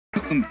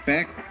Welcome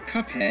back,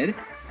 Cuphead.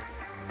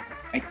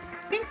 I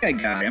think I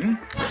got him.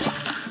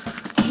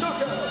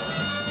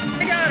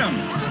 I got him!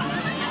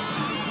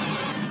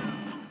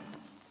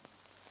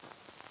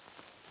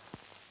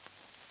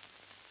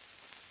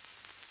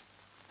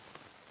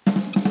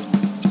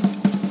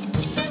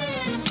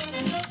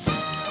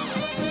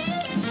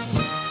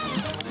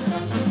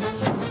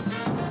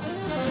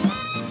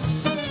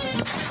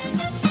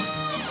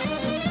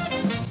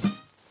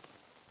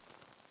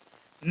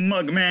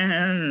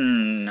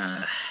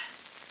 Mugman!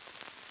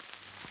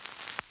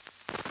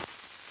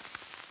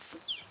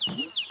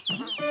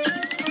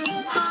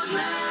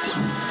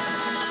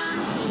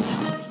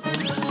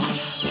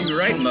 You're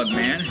right,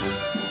 Mugman.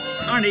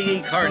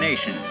 Carnegie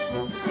Carnation.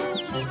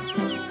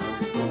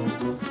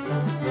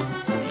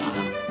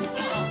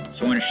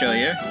 So I want to show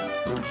you.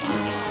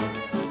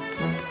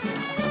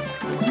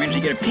 I managed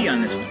to get a P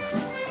on this one.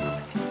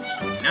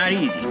 It's not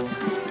easy.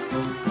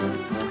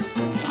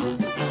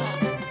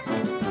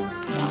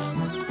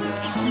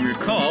 You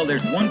recall,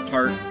 there's one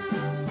part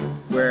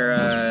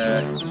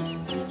where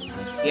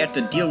you have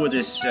to deal with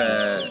this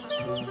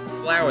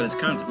flower that's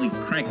constantly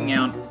cranking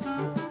out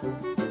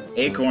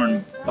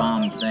acorn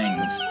bomb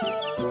things.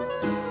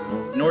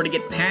 In order to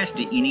get past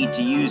it, you need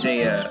to use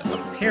a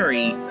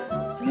parry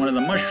from one of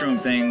the mushroom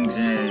things,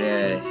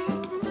 and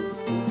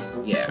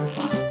yeah.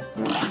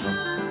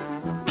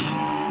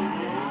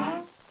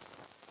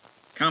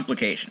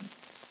 Complication.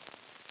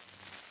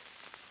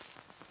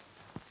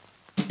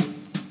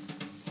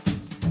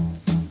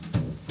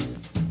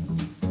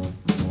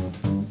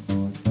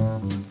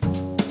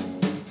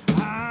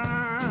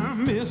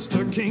 I'm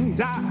Mr. King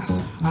Dice.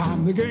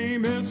 I'm the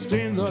gamest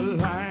in the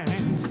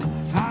land.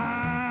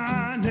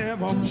 I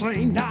never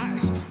play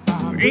nice.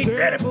 I'm Ain't the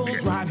that a devil's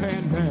pit?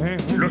 right-hand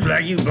man. Looks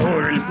like you boys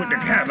really put the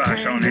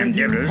kibosh on them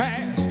devils.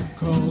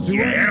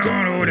 Get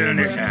on over to the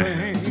next house.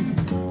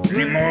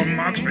 Any more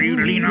marks for you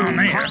to lean on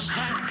there?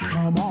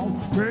 Come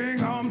on, bring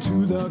them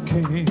to the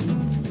king.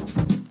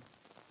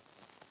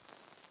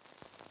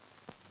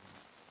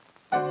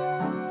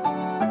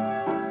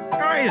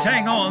 Guys,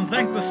 hang on.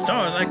 Thank the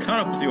stars I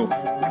caught up with you.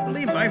 I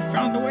believe I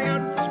found a way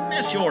out of this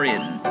mess you're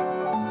in.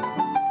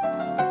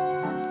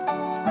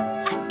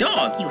 Hot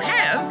dog, you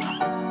have?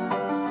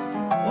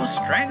 Well,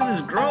 strength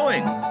is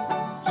growing.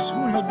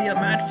 Soon he'll be a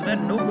match for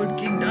that no-good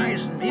King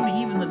Dice and maybe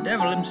even the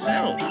devil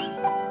himself.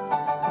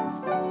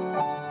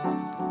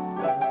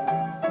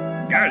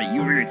 Golly,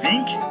 you really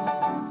think?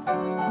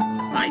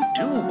 I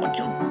do, but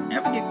you'll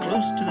never get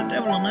close to the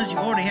devil unless you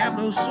already have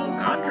those soul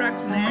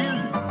contracts in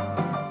hand.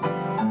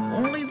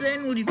 Only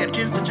then will you get a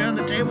chance to turn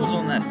the tables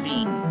on that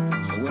fiend.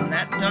 So when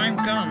that time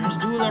comes,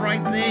 do the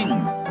right thing.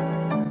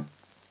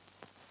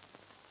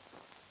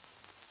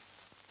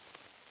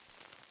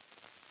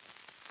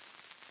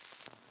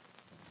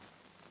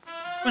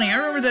 Funny, I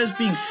remember those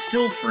being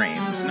still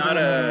frames, not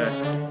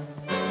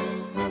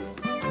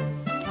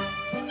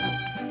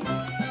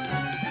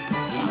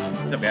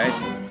What's up, guys?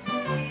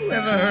 Who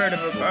ever heard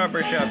of a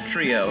barbershop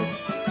trio?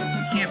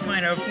 If you can't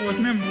find our fourth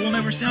member, we'll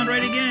never sound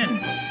right again.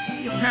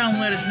 Be a pal and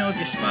let us know if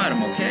you spot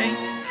him, okay?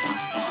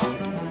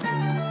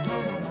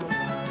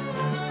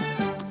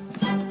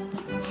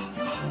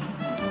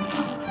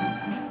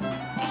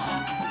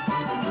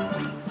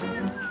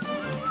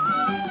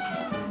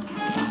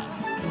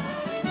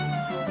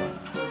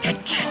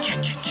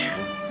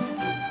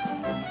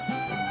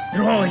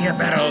 Through all your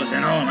battles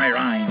and all my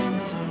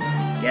rhymes,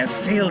 you have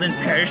failed and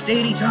perished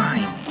 80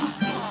 times.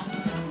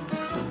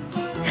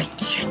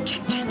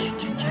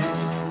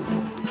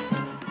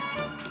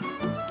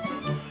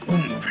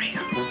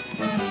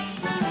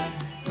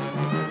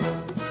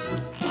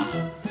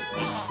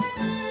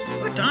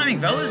 Good timing,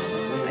 fellas.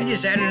 I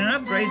just added an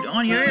upgrade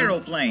on your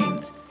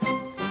aeroplanes.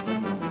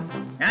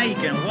 Now you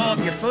can wall up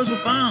your foes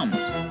with bombs.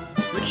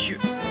 Switch your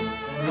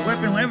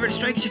weapon whenever it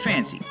strikes your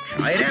fancy.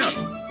 Try it out.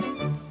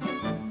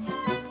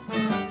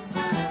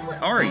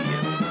 What are you?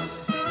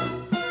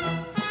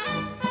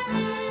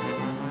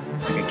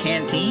 Like a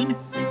canteen?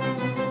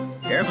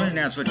 Airplanes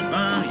now switch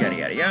bombs, yada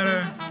yada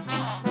yada.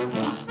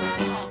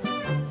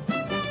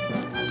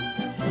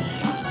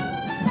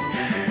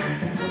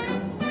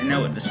 I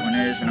know what this one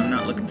is, and I'm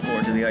not looking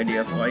forward to the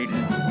idea of fighting.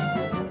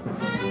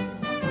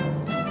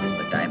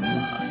 But I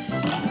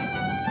must.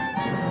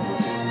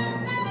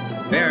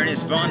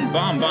 Baroness von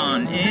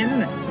Bonbon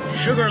in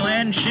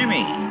Sugarland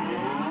Shimmy.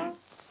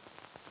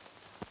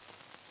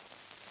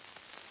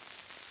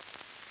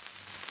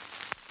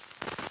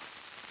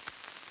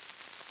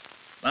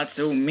 Lots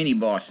of mini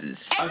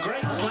bosses. A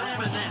great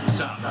slam and then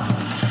some.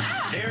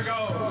 Here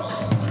goes.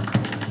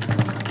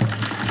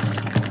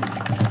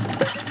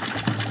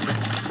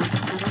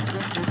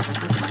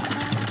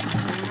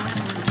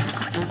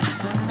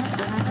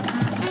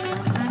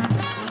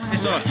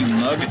 Piss off, you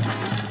mug.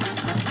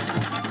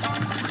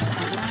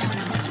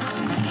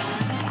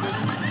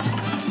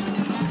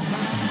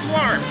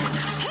 Flark!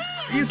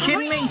 Are you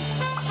kidding me?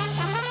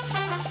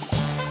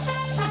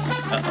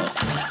 Uh-oh.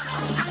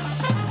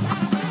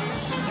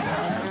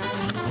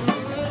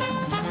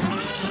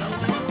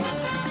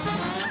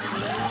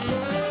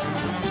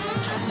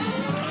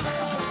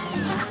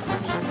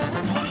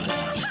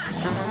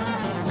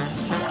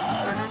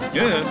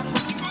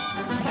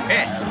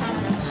 Yes.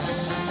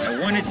 I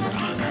wanted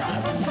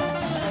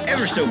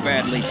ever so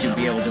badly to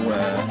be able to,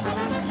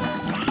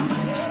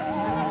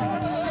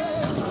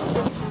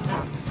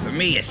 For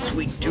me, a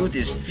sweet tooth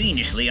is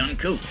fiendishly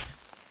uncouth.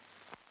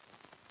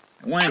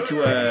 I wanted to,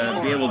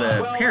 be able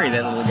to parry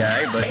that little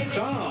guy, but...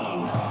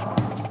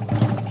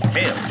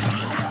 failed.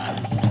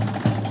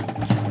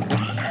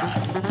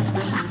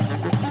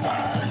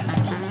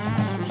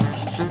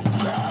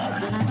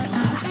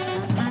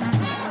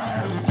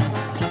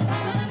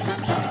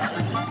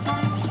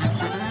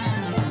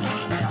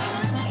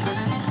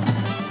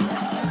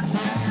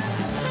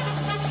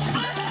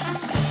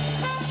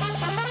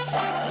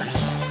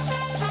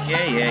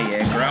 Yeah.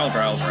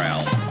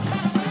 Growl.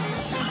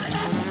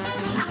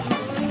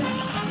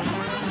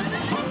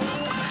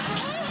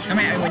 Come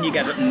at me when you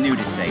got something new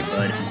to say,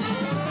 bud.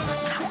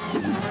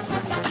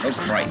 Oh,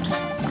 cripes.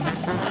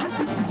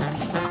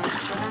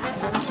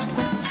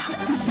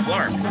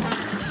 Flarp.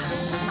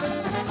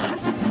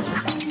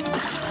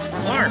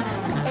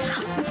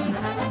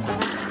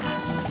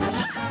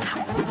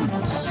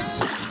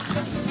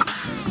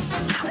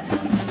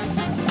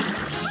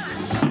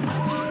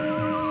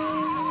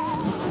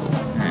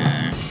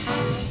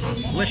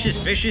 Delicious,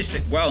 vicious,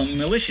 well,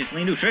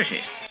 maliciously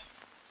nutritious.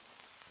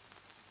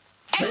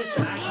 This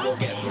match will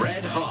get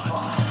red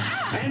hot.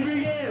 And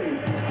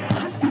begin.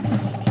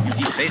 If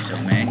you say so,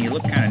 man, you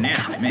look kind of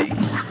nasty to me.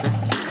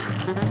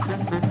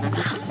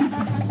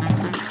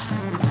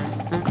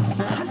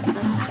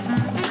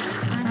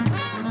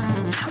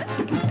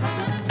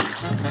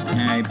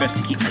 Best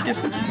to keep my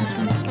distance from this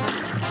one.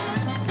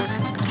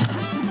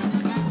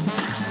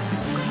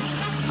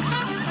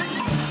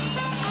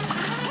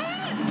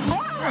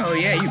 Oh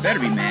yeah, you better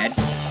be mad.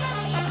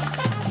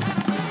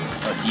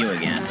 Oh, it's you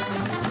again.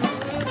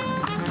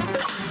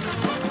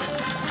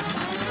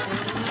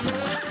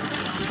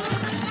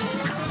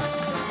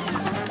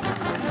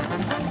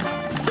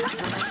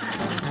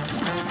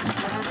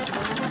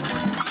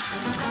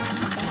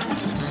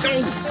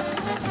 Go!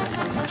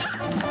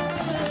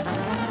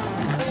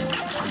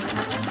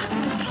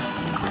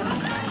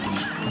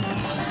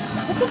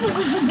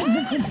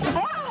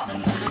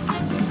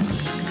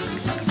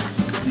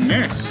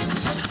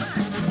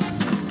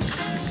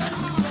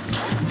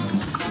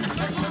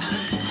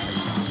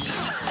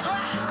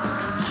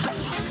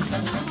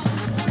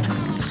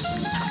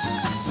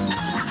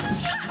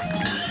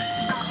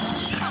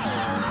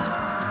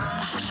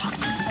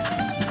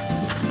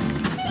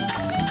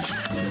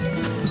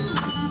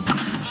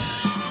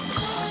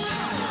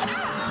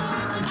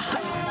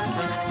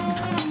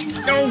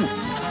 Go!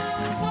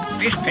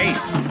 Fish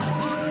paste.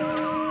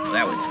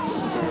 That would.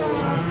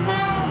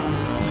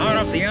 Hot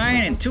off the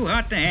iron and too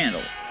hot to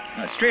handle.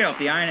 Straight off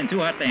the iron and too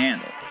hot to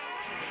handle.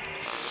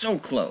 So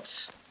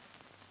close.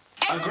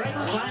 A great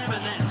slam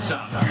and then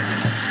some.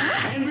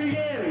 And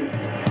begin.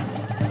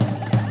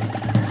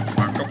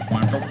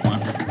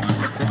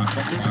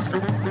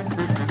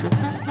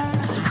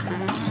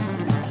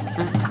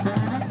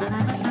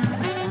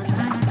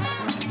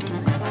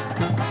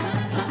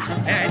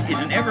 That is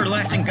an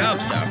everlasting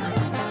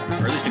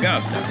gobstopper. Or at least a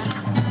gobstopper.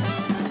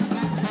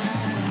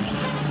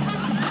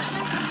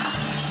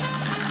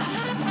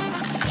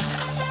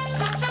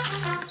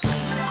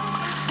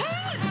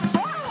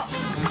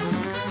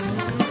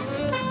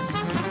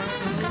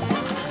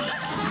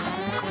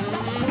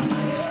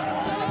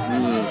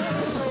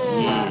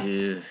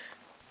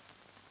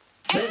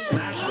 This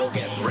match will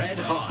get red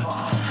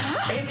hot.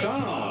 It's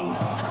on.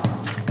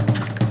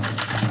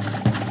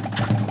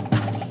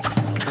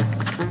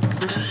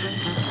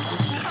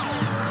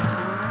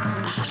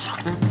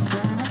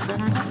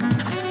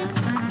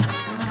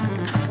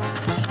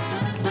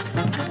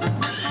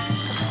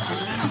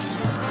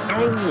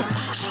 Oh!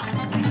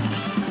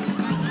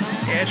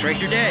 Yeah, that's right,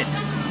 you're dead.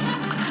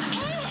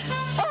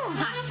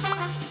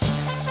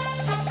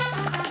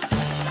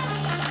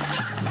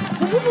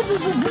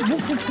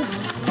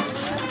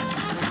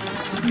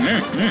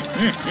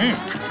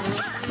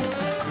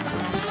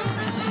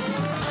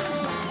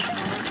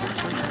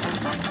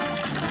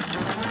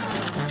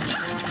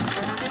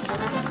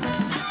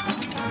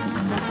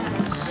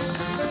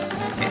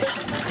 Yes.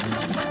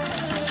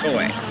 Go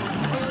away.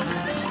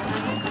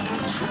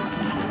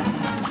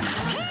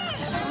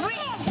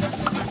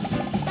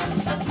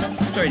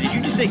 Sorry, did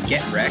you just say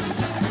get wrecked?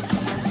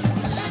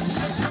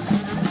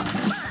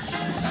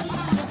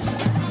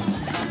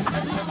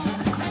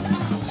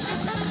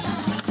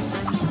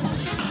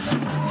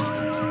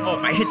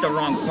 Oh, I hit the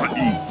wrong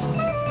button.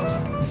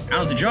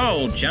 How's the jaw,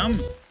 old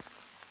chum?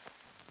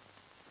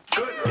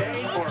 Good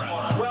day for us.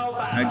 Well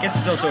back. I guess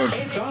it's also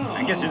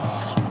I guess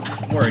it's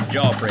more a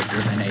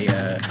jawbreaker than a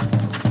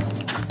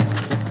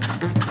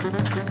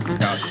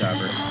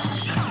gobstopper.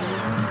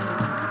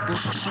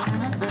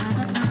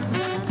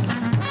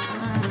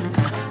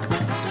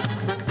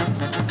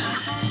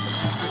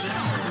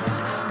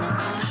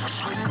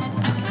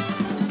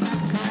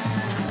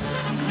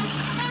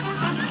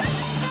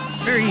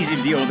 Very easy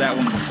to deal with that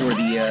one before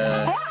the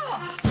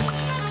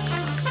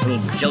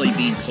little jelly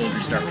bean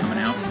soldiers start coming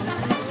out.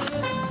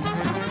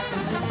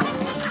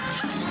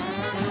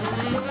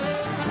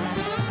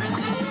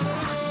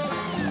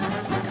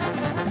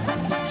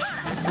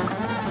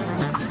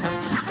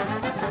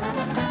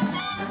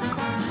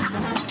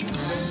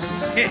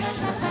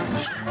 Piss.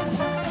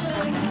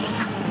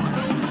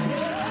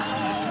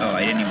 Oh,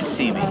 I didn't even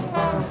see me.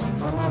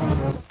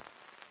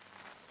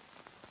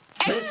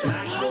 This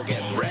match will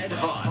get red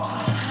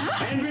hot.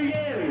 And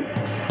begin.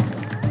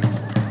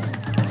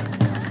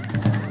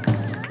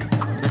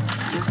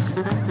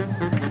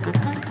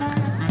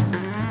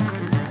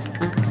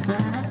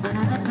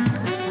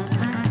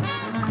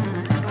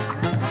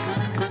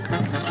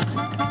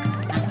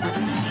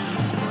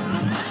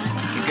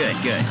 Good,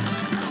 good.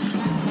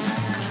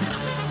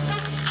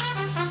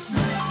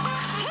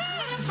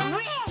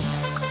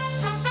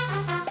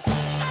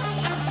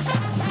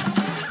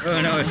 Oh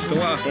no, it's the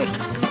waffle.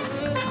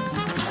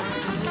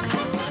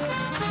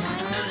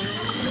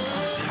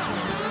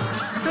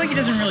 I feel like he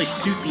doesn't really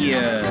suit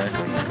the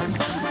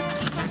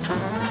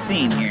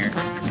theme here.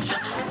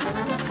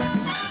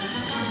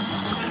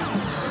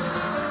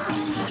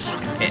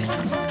 Piss.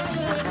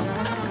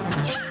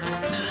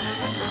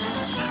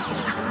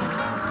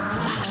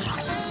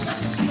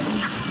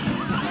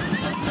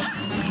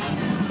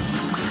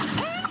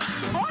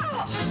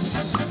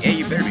 Yeah,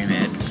 you better be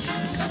mad.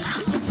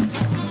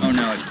 Oh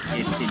no,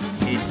 it's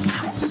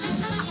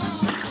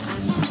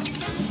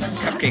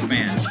Cupcake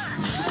Man.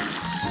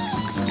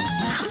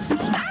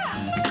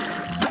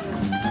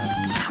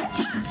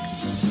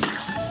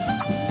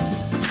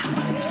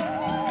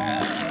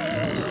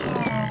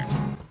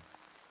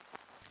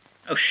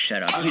 Oh,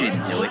 shut up. You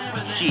didn't do it.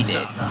 She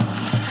did.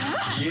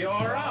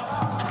 You're up.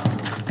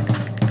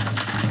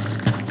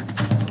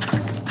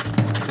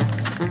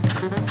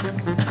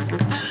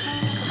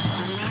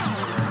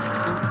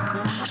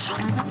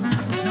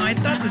 No, I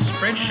thought the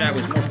spread shot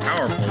was more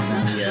powerful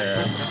than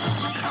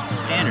the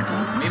standard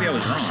one. Maybe I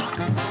was wrong.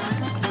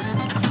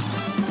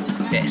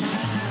 Yes.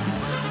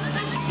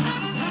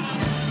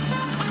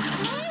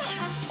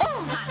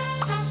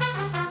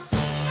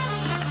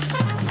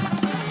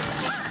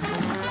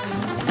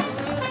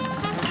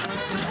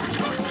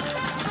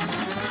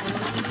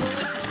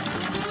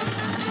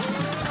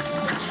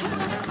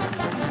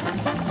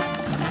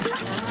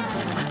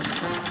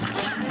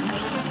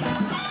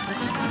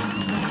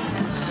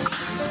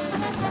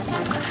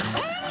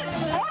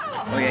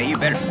 Oh yeah, you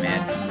better be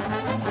mad.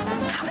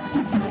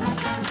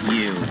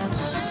 You.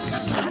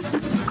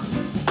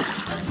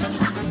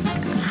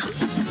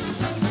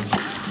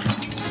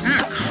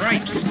 Ah,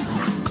 cripes.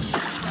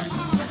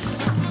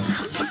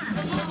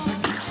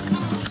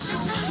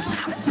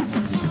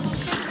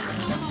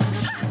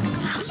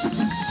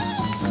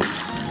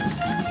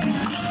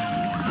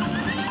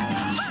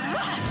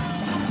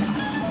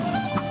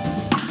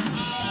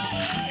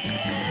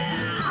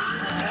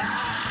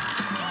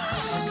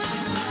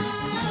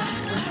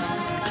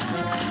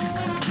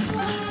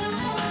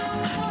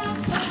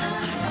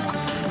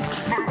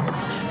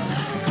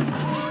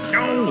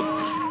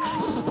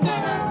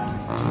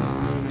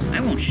 I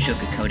won't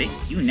sugarcoat it.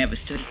 You never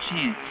stood a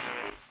chance.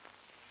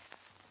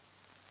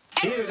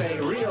 Here's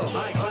a real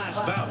high-class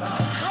bout.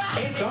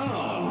 It's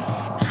on.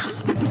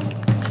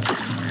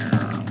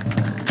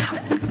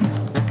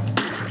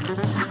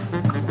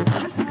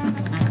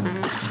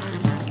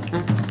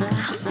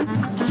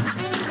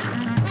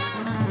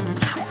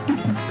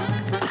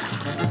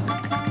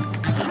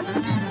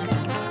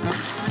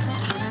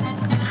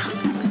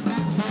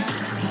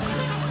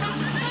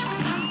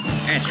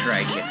 That's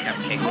right, you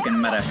cupcake-looking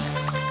mother.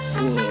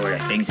 Ooh, the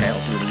things I'll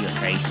do to your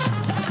face.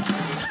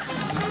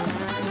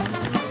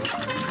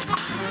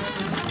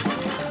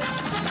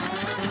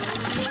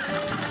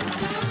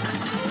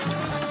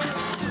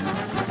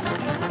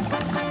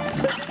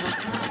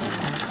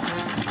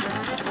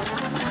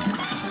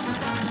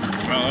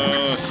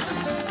 Gross.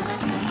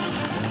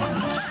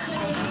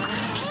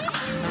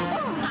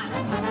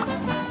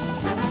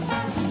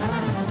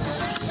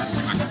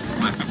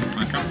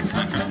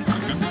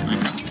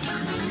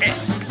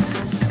 Piss.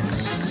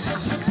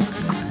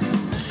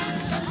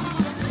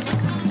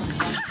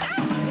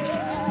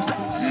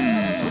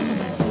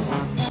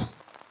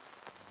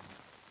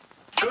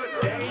 Good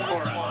day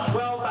for a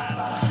swell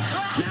battle.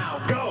 Now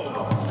go.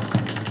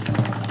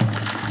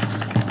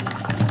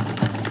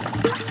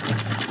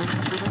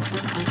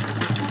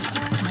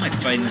 I like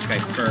fighting this guy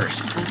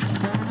first.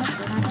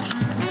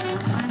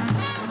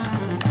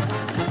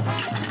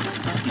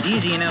 He's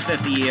easy enough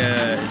that the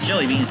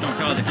jelly beans don't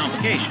cause a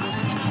complication.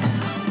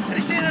 Did I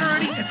say that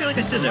already? I feel like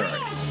I said that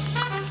already.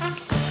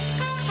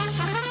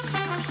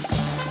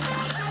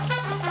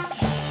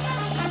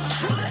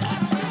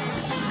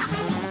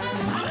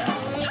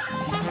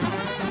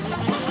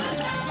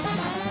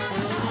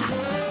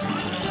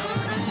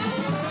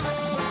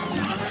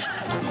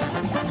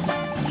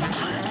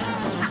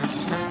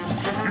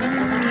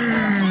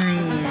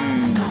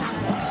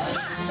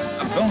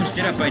 I bones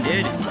it up, I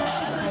did.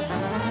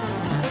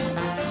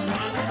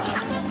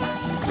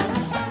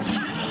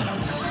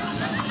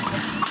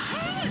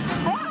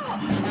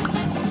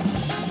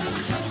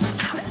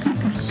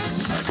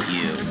 That's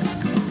you.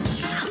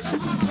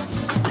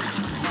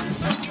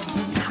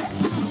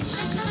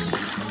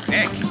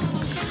 Feck.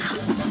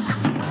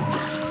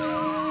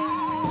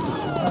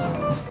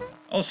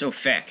 Also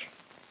Feck.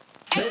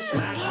 This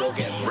match will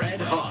get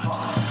red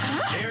hot.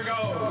 Here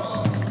goes.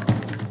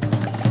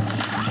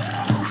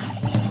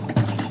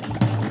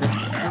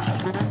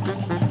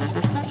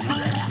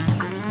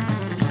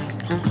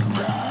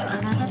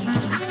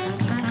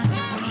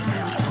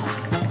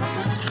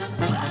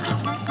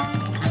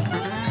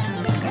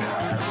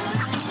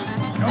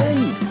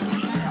 No!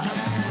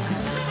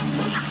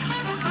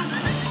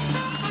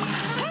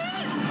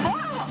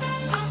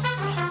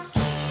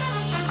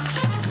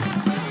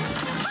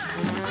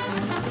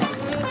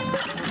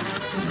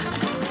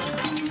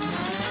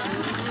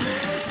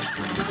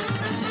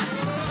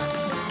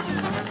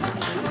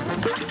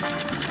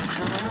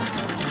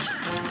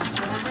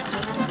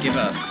 Give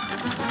up.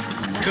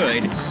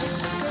 Could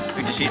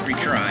just hit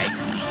retry.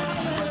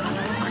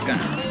 We're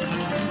gonna.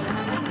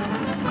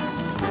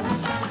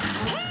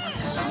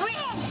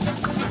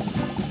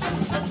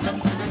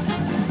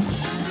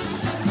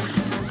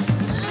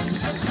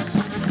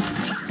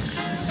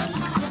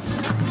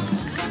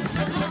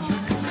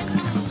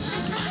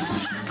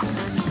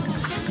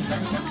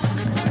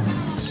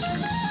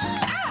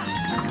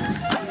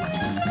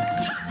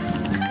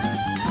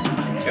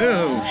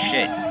 Oh,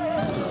 shit.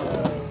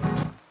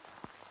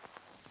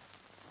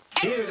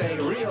 Here's a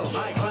real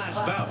high-class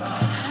bout.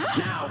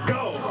 Now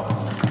go.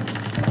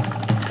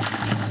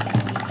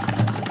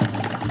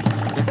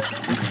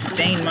 And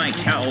stain my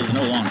towels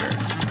no longer.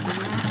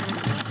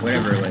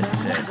 Whatever it was it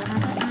said.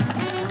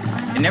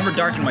 And never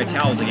darken my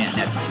towels again,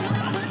 that's it.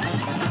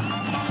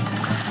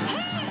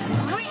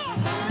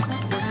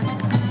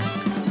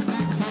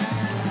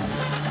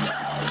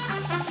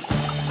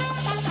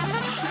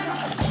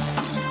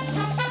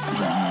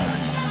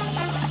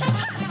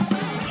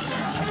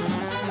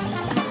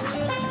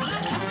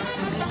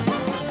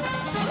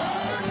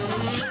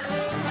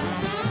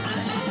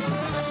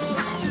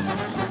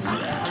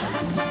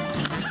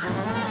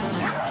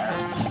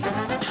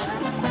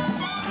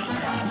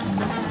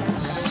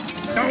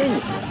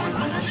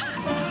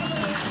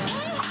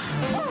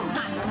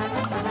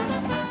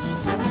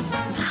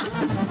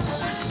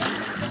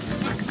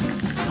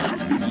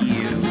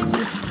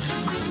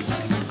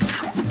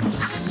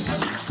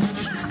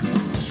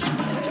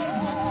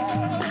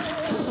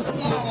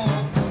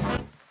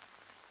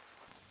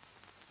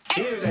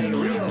 Here's a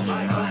real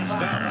high-class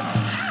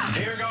bout.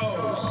 Here goes.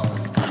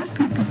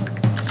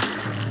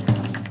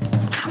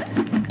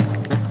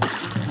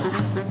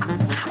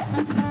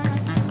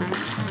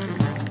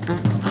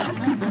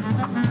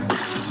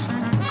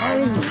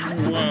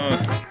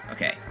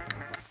 Okay.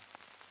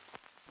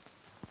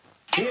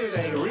 Here's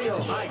a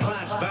real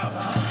high-class bout.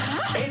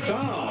 It's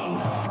on.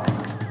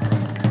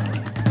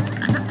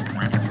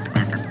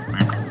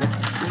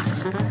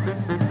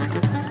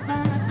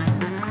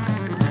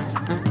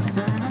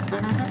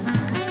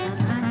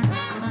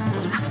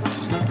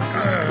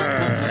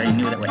 I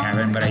knew that would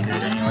happen, but I did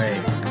it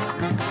anyway.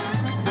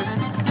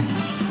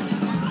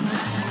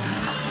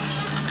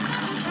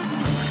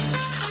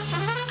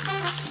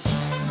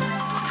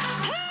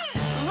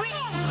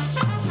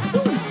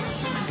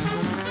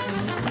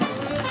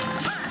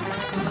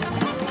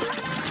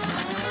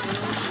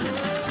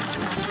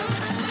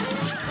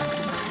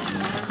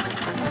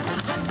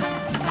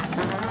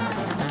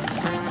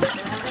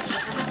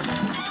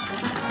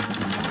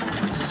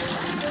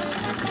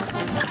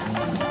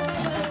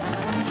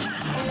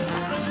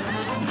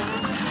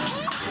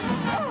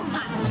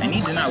 I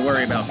need to not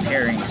worry about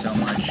parrying so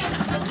much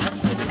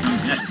until it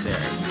becomes necessary.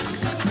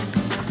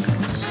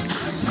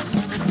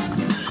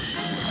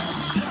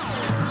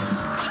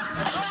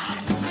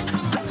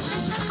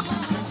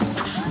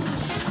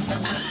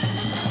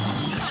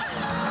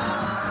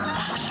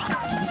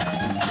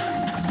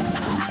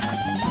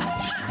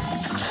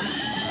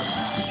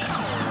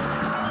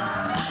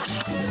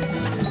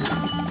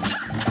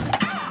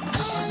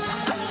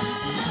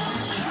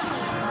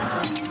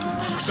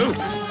 Ooh.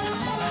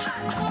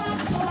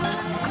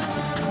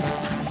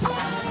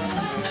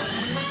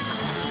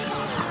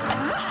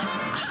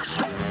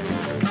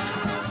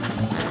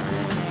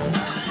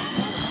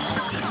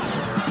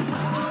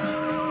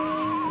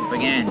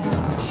 Again.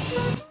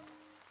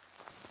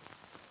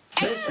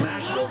 This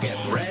match will get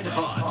red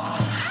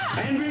hot.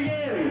 And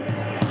begin.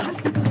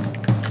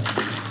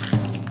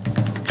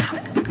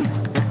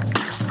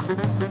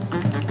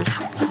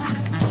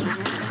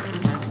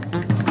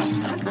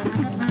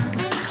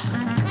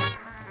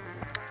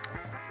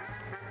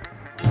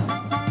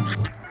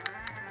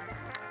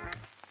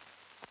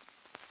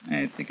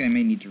 I think I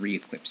may need to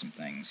re-equip some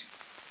things.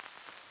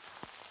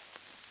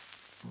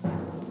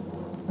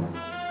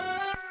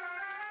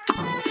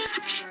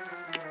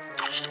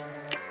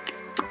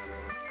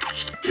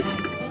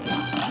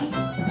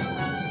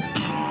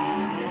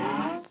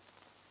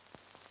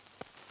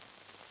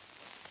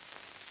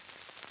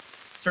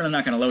 Certainly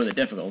not going to lower the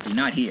difficulty,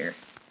 not here.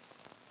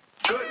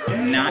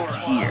 Not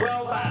here.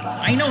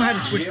 I know how to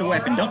switch the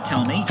weapon, don't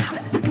tell me.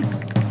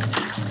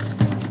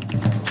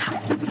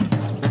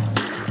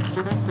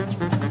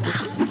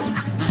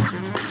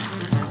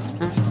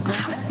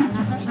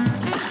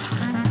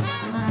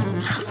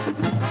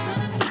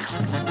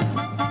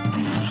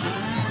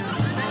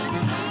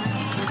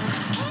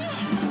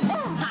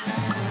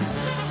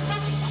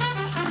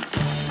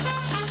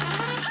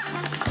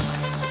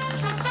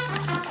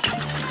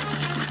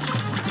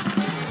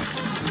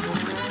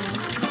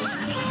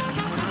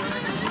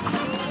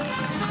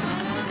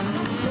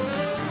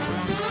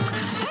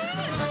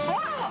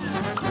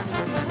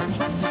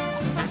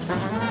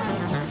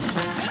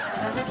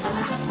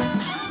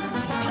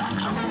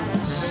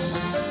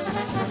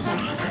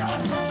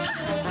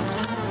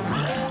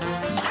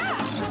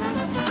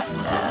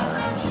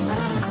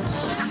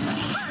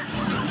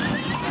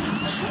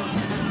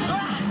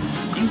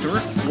 seemed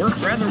to work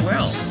rather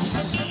well.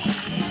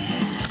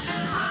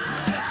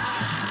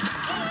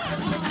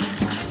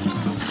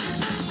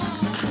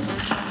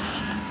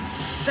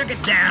 Suck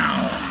it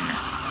down!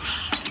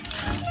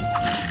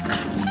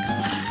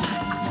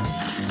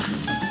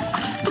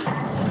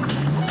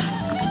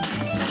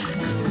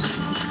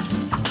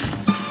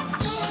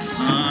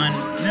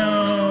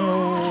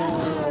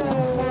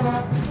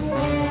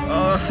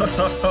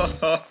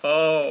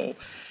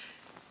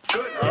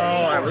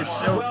 Oh, I was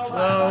so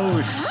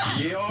close.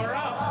 You're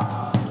up.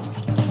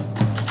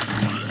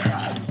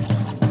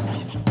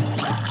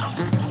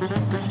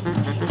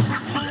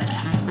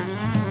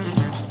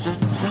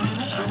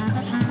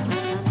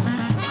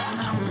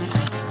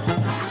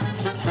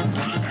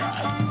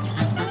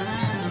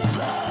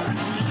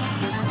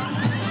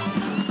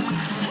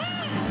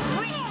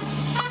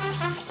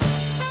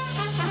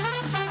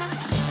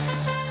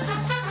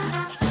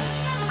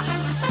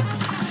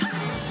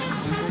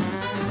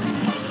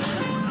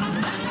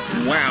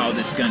 Wow,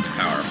 this gun's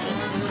powerful.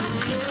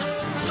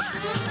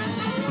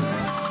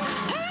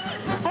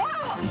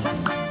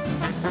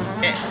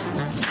 Yes.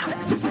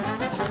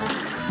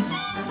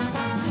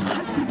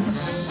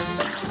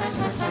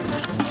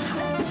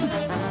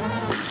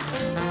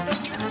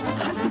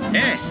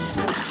 Yes.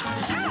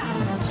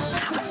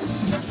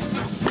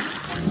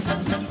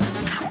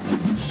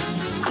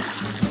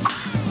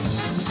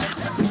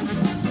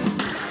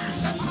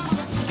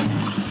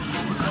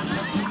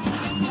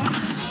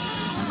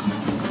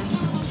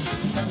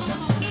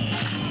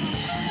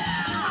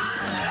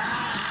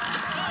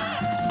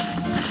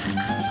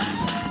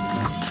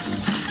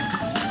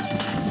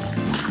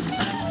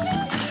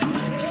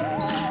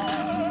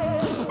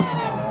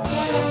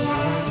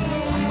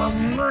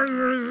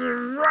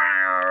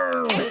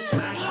 This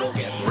match will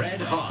get red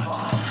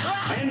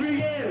hot. And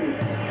begin.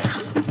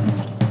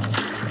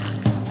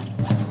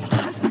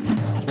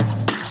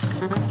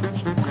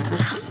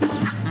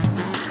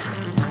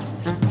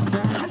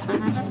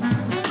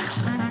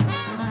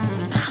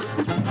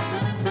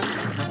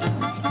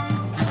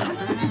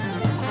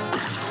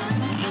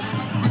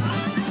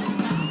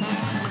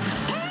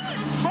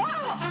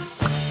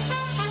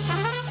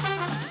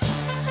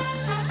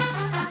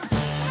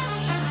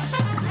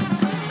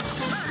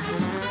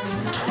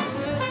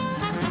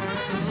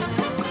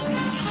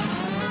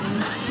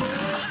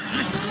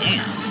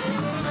 Damn.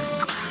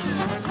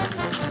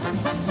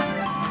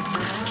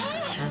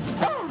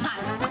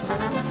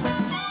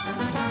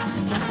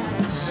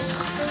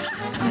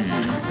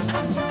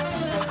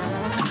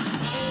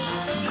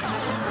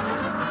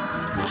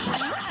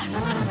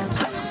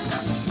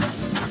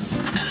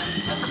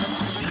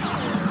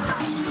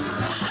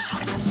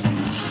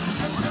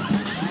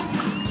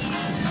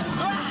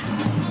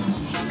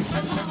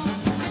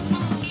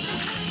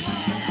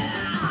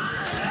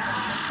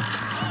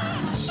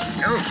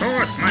 Go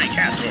forth, my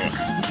castle.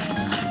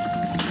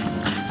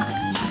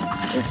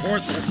 Go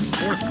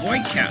forth,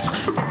 White Castle.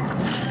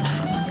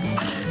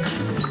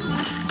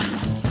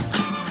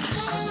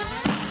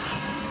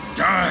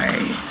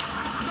 Die.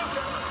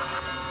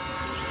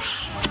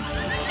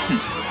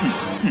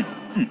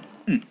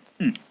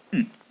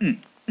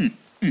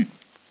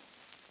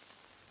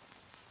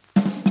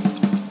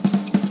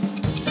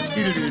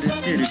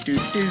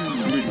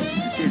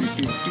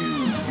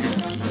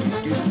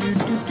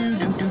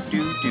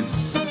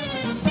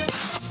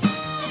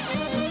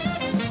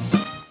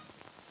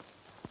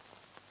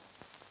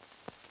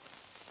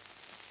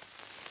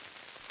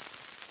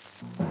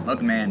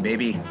 Mugman,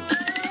 baby.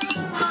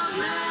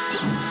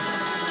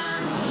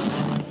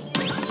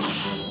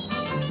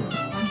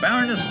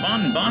 Baroness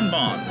von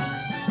Bonbon.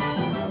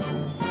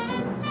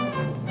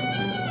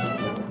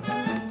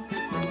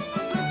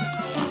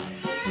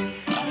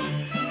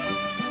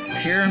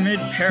 Pyramid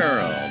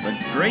Peril, the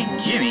Great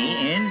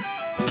Jimmy in...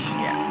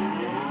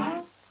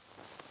 yeah.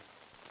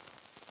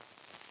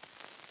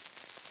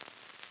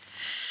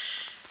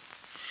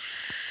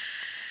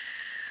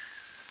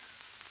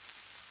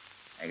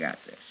 I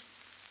got this.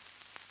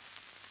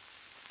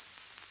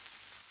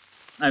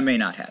 I may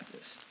not have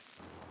this.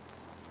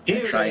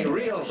 Here's Try a it.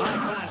 real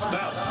high-class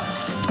bout.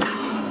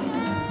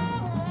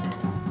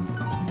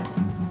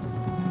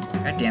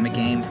 God damn it,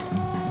 game.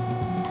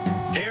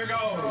 Here goes.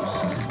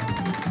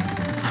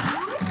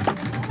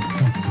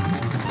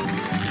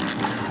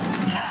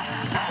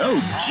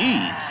 Oh,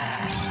 jeez.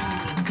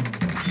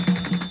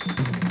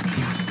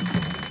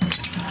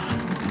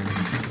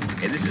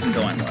 Okay, this isn't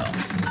going well.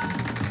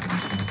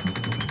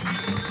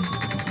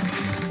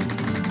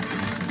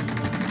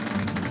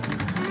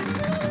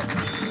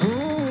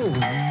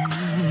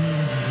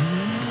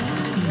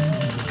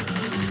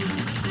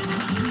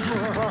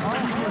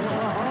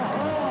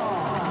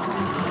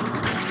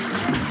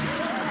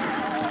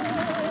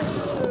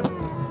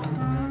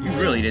 You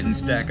really didn't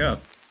stack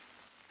up.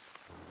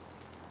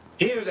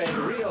 Here's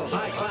a real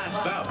high-class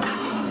bout.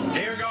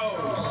 Here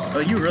goes.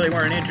 Oh, you really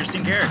were an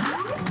interesting character.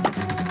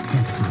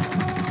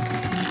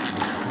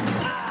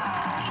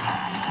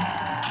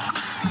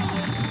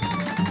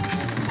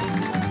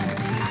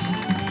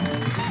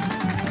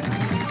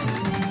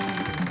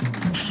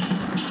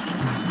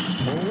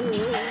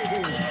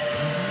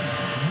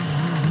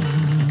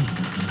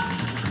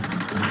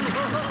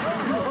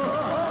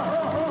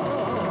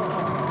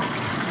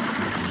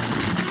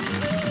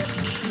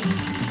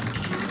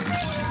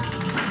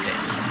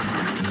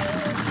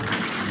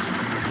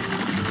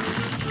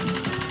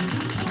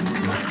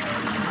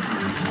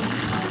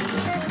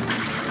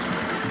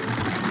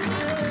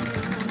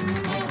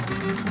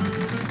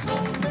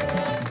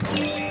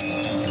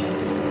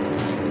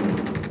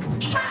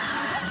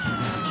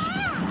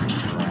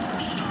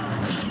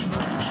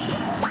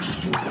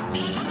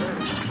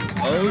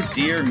 Oh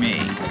dear me.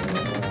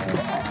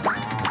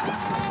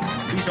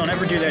 Please don't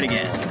ever do that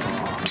again.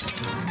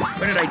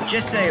 What did I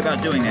just say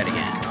about doing that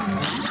again?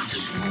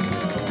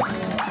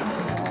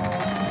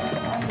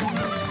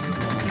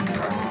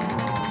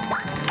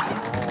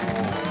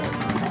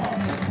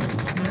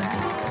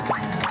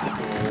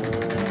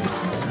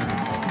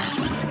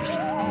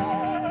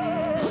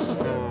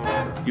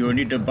 You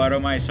need to borrow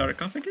my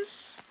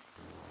sarcophagus?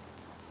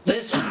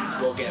 This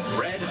will get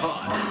red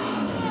hot.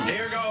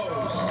 Here goes.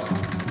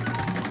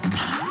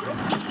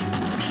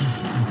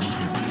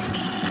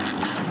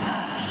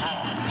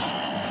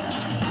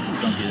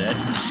 Please don't do that.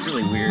 It's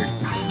really weird.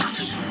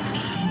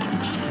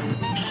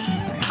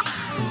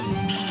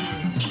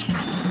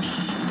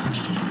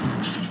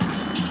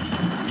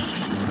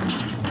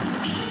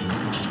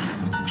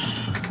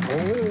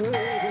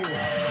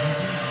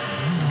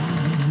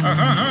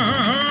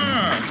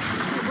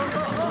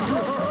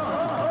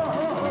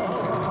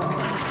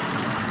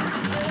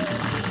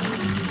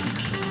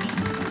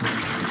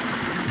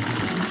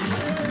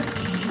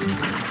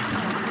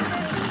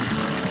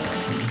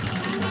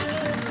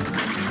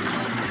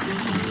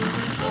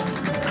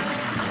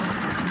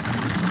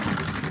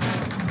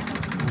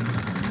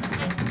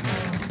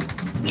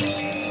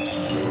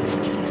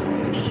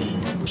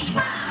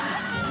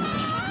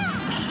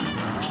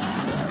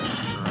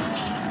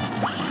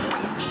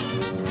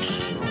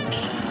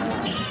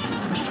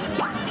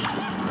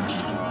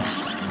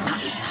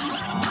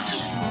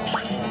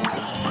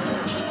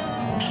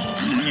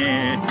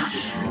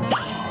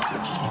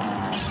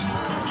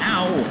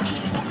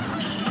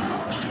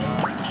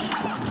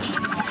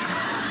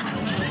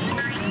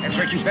 That's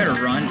right, you better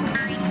run.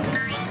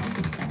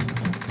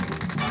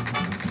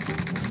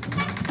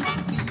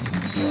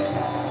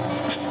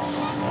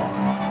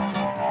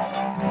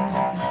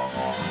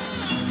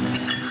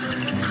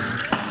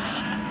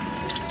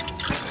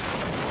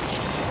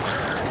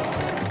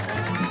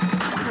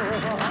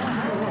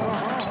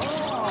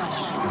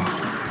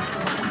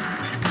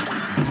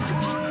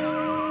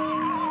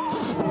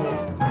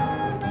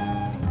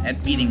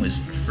 That beating was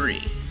for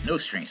free. No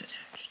strings attached.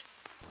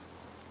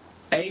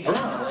 A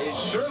brawl is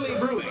surely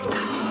brewing.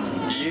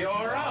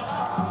 You're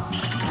up.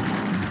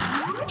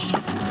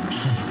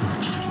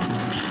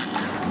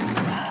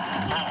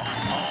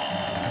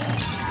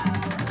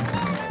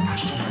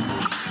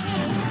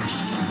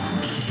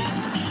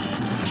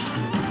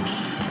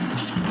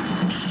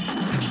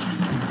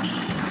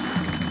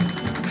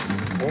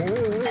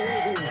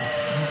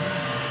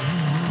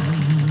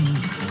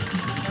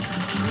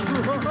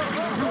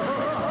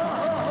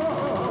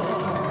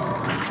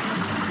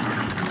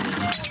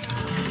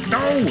 No!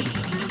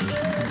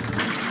 I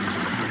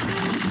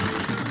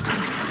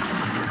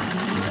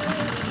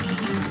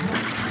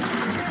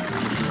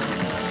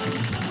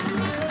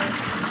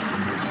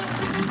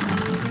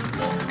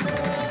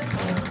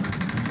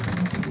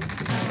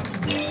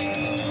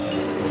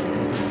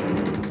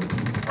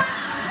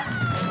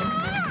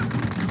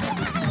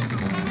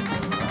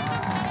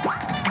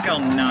think I'll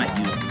not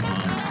use the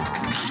bombs.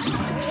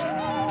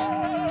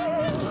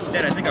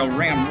 Instead, I think I'll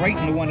ram right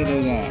into one of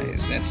those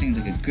eyes. That seems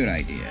like a good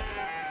idea.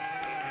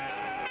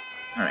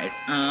 Alright,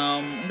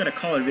 I'm gonna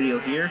call it a video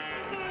here.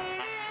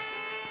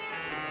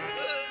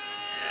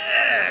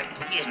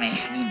 Excuse me,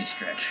 need to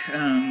stretch.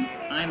 I'm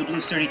the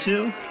Blues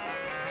 32.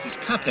 This is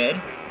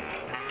Cuphead.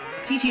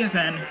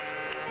 TTFN.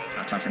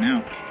 Ta-ta for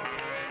now.